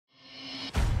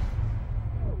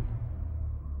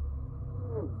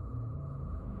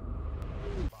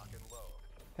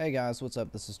Hey guys, what's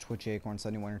up? This is Twitch Acorn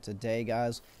Sunny Winter. Today,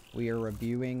 guys, we are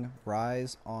reviewing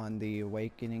Rise on the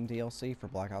Awakening DLC for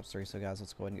Black Ops 3. So, guys,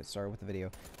 let's go ahead and get started with the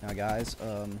video. Now, guys,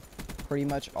 pretty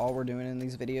much all we're doing in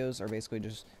these videos are basically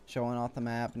just showing off the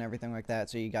map and everything like that.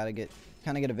 So you gotta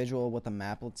kind of get a visual of what the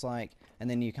map looks like, and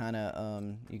then you kind of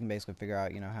you can basically figure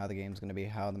out how the game's gonna be,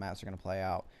 how the maps are gonna play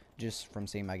out just from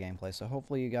seeing my gameplay. So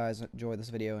hopefully you guys enjoy this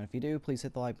video, and if you do, please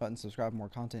hit the like button, subscribe for more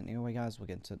content. Anyway, guys,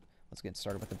 let's get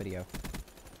started with the video.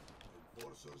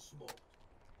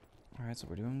 Alright, so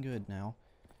we're doing good now.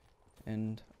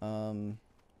 And, I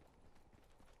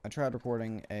tried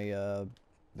recording a,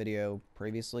 video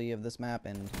previously of this map,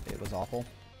 and it was awful.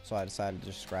 So I decided to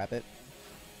just scrap it.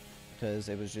 Because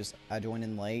it was just, I joined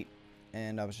in late,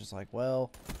 and I was just like, well,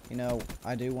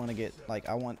 I do want to get, like,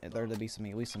 I want there to be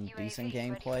at least some decent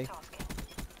gameplay.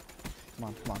 Come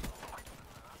on, come on.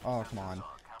 Oh, come on.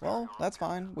 Well, that's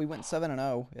fine. We went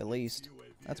 7-0, at least.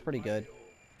 That's pretty good.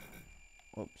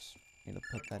 Whoops. Need to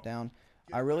put that down.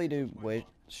 I really do wish,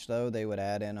 though, they would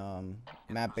add in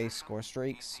map-based score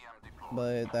streaks,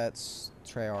 but that's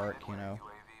Treyarch,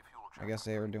 I guess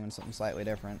they were doing something slightly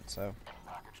different. So,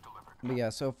 but yeah,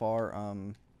 so far,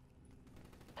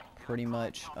 pretty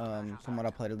much from what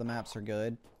I played of the maps are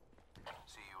good.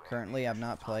 Currently, I've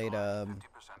not played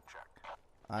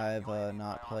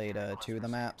two of the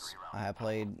maps. I have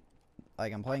played,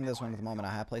 like, I'm playing this one at the moment.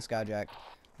 I have played Skyjack,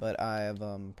 but I have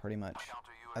pretty much,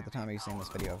 at the time of you seeing this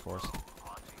video, of course,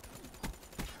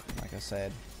 like I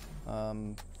said,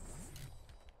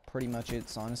 pretty much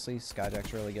it's honestly,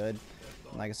 Skyjack's really good.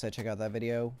 And like I said, check out that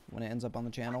video when it ends up on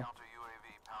the channel.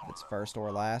 If it's first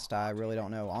or last, I really don't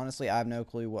know. Honestly, I have no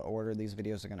clue what order these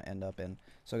videos are going to end up in.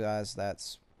 So guys,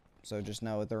 so just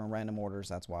know that they're in random orders,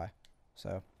 that's why.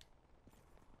 So,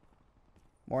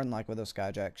 more than likely those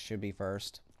Skyjacks should be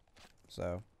first.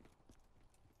 So,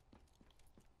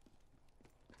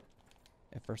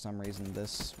 if for some reason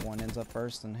this one ends up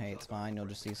first, then hey, it's fine. You'll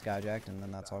just see Skyjacked, and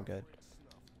then that's all good.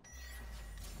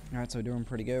 Alright, so doing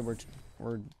pretty good.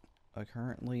 We're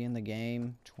currently in the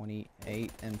game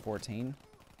 28-14.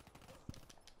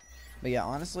 But yeah,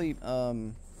 honestly,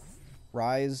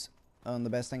 Rise, the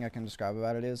best thing I can describe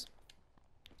about it is,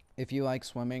 if you like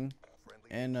swimming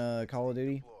in Call of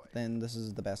Duty, then this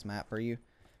is the best map for you.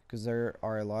 Because there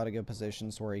are a lot of good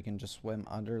positions where you can just swim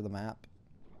under the map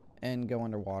and go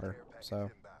underwater.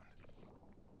 So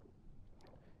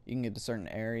you can get to certain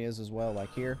areas as well,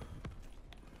 like here.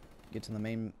 Get to the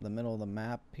middle of the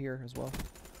map here as well.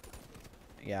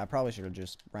 Yeah, I probably should have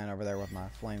just ran over there with my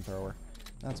flamethrower.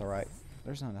 That's alright.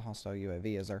 There's not a hostile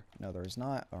UAV, is there? No, there is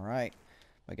not. Alright.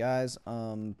 But guys,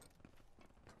 I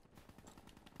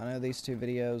know these two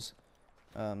videos,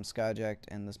 Skyjacked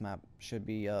and this map, should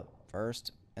be up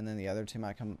first, and then the other two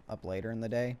might come up later in the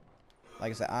day. Like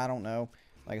I said, I don't know.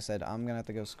 Like I said, I'm gonna have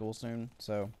to go to school soon,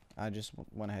 so I just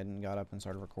went ahead and got up and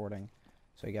started recording,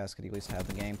 so you guys could at least have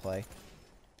the gameplay.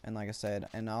 And like I said,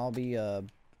 and I'll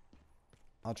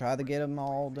try to get them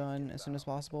all done as soon as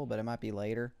possible, but it might be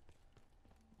later,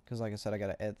 because like I said, I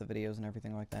gotta edit the videos and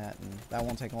everything like that, and that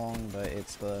won't take long. But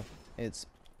it's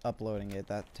uploading it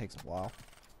that takes a while.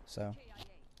 So,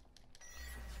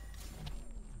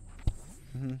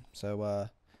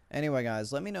 anyway,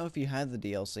 guys, let me know if you had the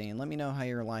DLC, and let me know how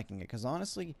you're liking it, because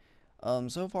honestly,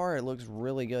 so far it looks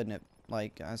really good, and it,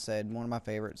 like I said, one of my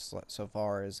favorites so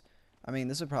far is, I mean,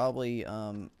 this would probably,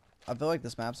 I feel like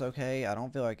this map's okay. I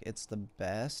don't feel like it's the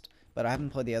best, but I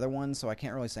haven't played the other one, so I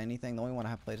can't really say anything. The only one I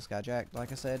have played is Skyjack,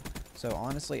 like I said. So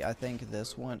honestly, I think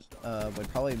this one would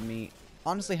probably meet,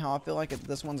 honestly, how I feel like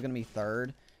this one's going to be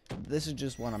third. This is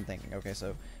just what I'm thinking. Okay,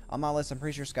 so on my list, I'm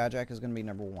pretty sure Skyjack is going to be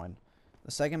number 1. The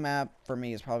second map for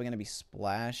me is probably going to be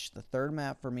Splash. The third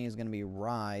map for me is going to be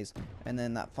Rise. And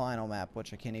then that final map,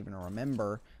 which I can't even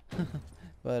remember.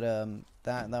 But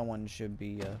that one should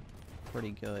be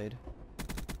pretty good.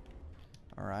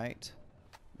 Alright.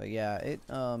 But yeah,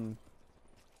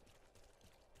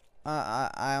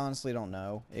 I honestly don't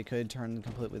know. It could turn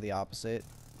completely the opposite.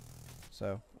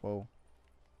 So, whoa.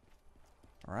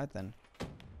 Alright then.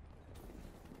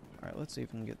 Alright, let's see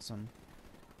if we can get some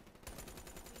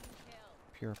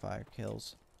purifier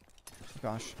kills.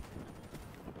 Gosh.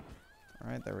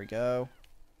 Alright, there we go.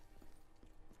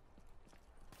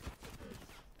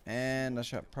 And I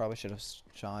probably should have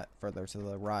shot further to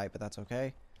the right, but that's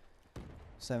okay.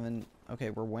 7.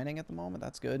 Okay, we're winning at the moment.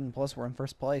 That's good. And plus, we're in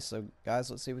first place. So, guys,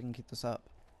 let's see if we can keep this up.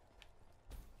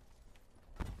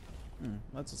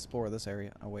 Let's explore this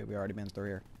area. Oh, wait, we already been through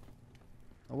here.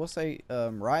 I will say,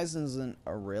 Rise isn't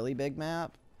a really big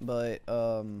map, but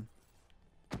I'm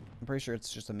pretty sure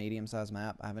it's just a medium-sized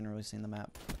map. I haven't really seen the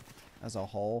map as a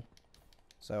whole,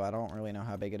 so I don't really know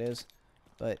how big it is.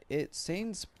 but it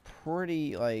seems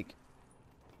pretty, like,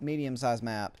 medium-sized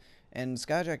map. And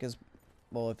Skyjack is,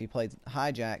 well, if you played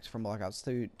Hijacked from Black Ops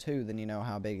 2, then you know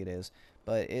how big it is.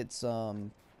 But it's, for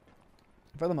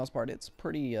the most part, it's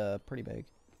pretty big.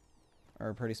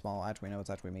 Or pretty small. Actually, no,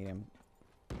 it's actually medium.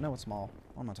 No, it's small.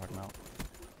 What am I talking about?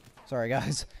 Sorry,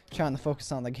 guys. Trying to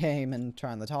focus on the game and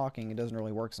trying the talking. It doesn't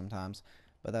really work sometimes.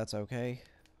 But that's okay.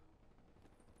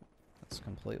 That's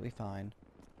completely fine.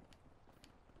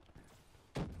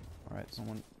 Alright,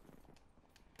 someone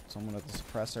with the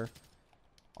suppressor.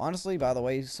 Honestly, by the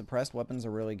way, suppressed weapons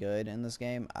are really good in this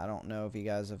game. I don't know if you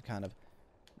guys have kind of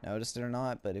noticed it or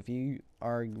not, but if you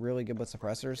are really good with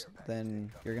suppressors,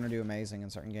 then you're going to do amazing in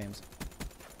certain games.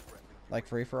 Like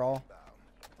free-for-all,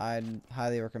 I'd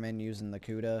highly recommend using the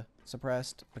Cuda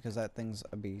suppressed, because that thing's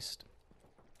a beast.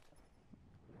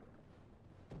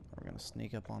 We're going to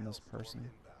sneak up on this person.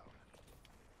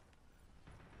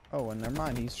 Oh, and never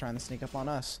mind, he's trying to sneak up on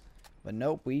us. But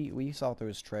nope, we saw through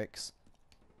his tricks.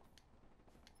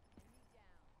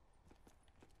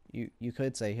 You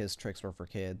could say his tricks were for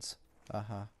kids.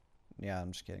 Uh-huh. Yeah,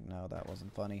 I'm just kidding. No, that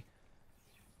wasn't funny.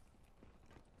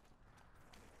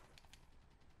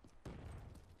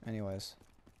 Anyways.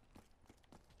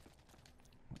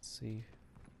 Let's see.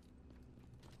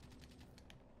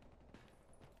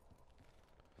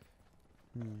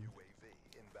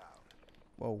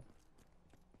 Whoa.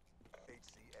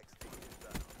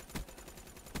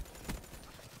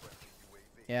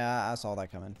 Yeah, I saw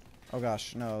that coming. Oh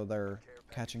gosh, no, they're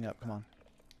catching up. Come on.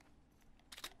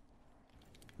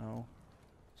 No.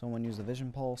 Someone use the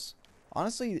vision pulse.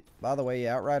 Honestly, by the way,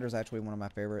 Outrider is actually one of my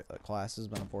favorite classes,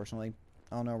 but unfortunately,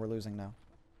 oh no, we're losing now.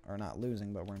 Or not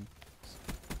losing, but we're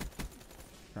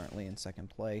currently in second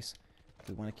place. If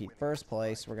we want to keep first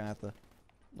place, we're going to have to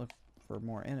look for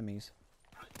more enemies.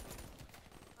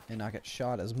 And not get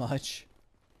shot as much.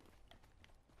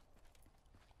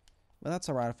 But that's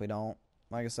alright if we don't.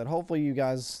 Like I said, hopefully you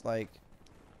guys, like,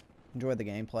 enjoy the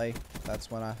gameplay.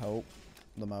 That's what I hope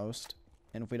the most.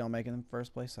 And if we don't make it in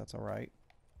first place, that's alright.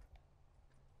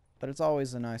 But it's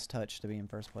always a nice touch to be in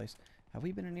first place. Have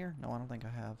we been in here? No, I don't think I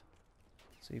have.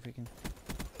 See if we can.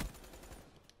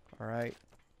 Alright.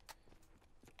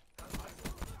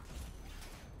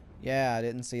 Yeah, I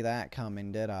didn't see that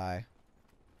coming, did I?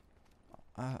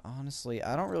 Honestly,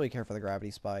 I don't really care for the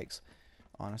gravity spikes.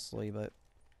 Honestly, but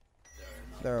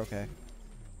they're okay.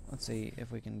 Let's see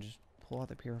if we can just pull out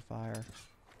the purifier.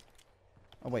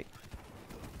 Oh, wait.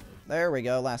 There we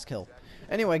go. Last kill.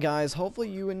 Anyway, guys, hopefully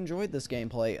you enjoyed this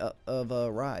gameplay of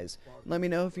Rise. Let me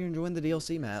know if you're enjoying the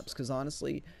DLC maps, because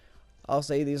honestly, I'll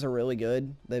say these are really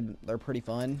good. They're pretty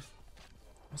fun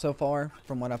so far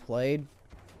from what I've played.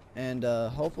 And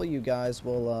hopefully you guys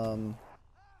will,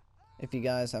 if you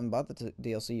guys haven't bought the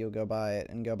DLC, you'll go buy it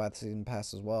and go buy the season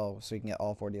pass as well, so you can get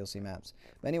all 4 DLC maps.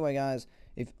 But anyway, guys,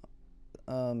 if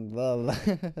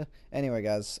anyway,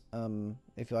 guys,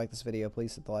 if you like this video,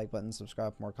 please hit the like button,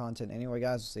 subscribe for more content. Anyway,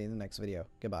 guys, we'll see you in the next video.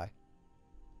 Goodbye.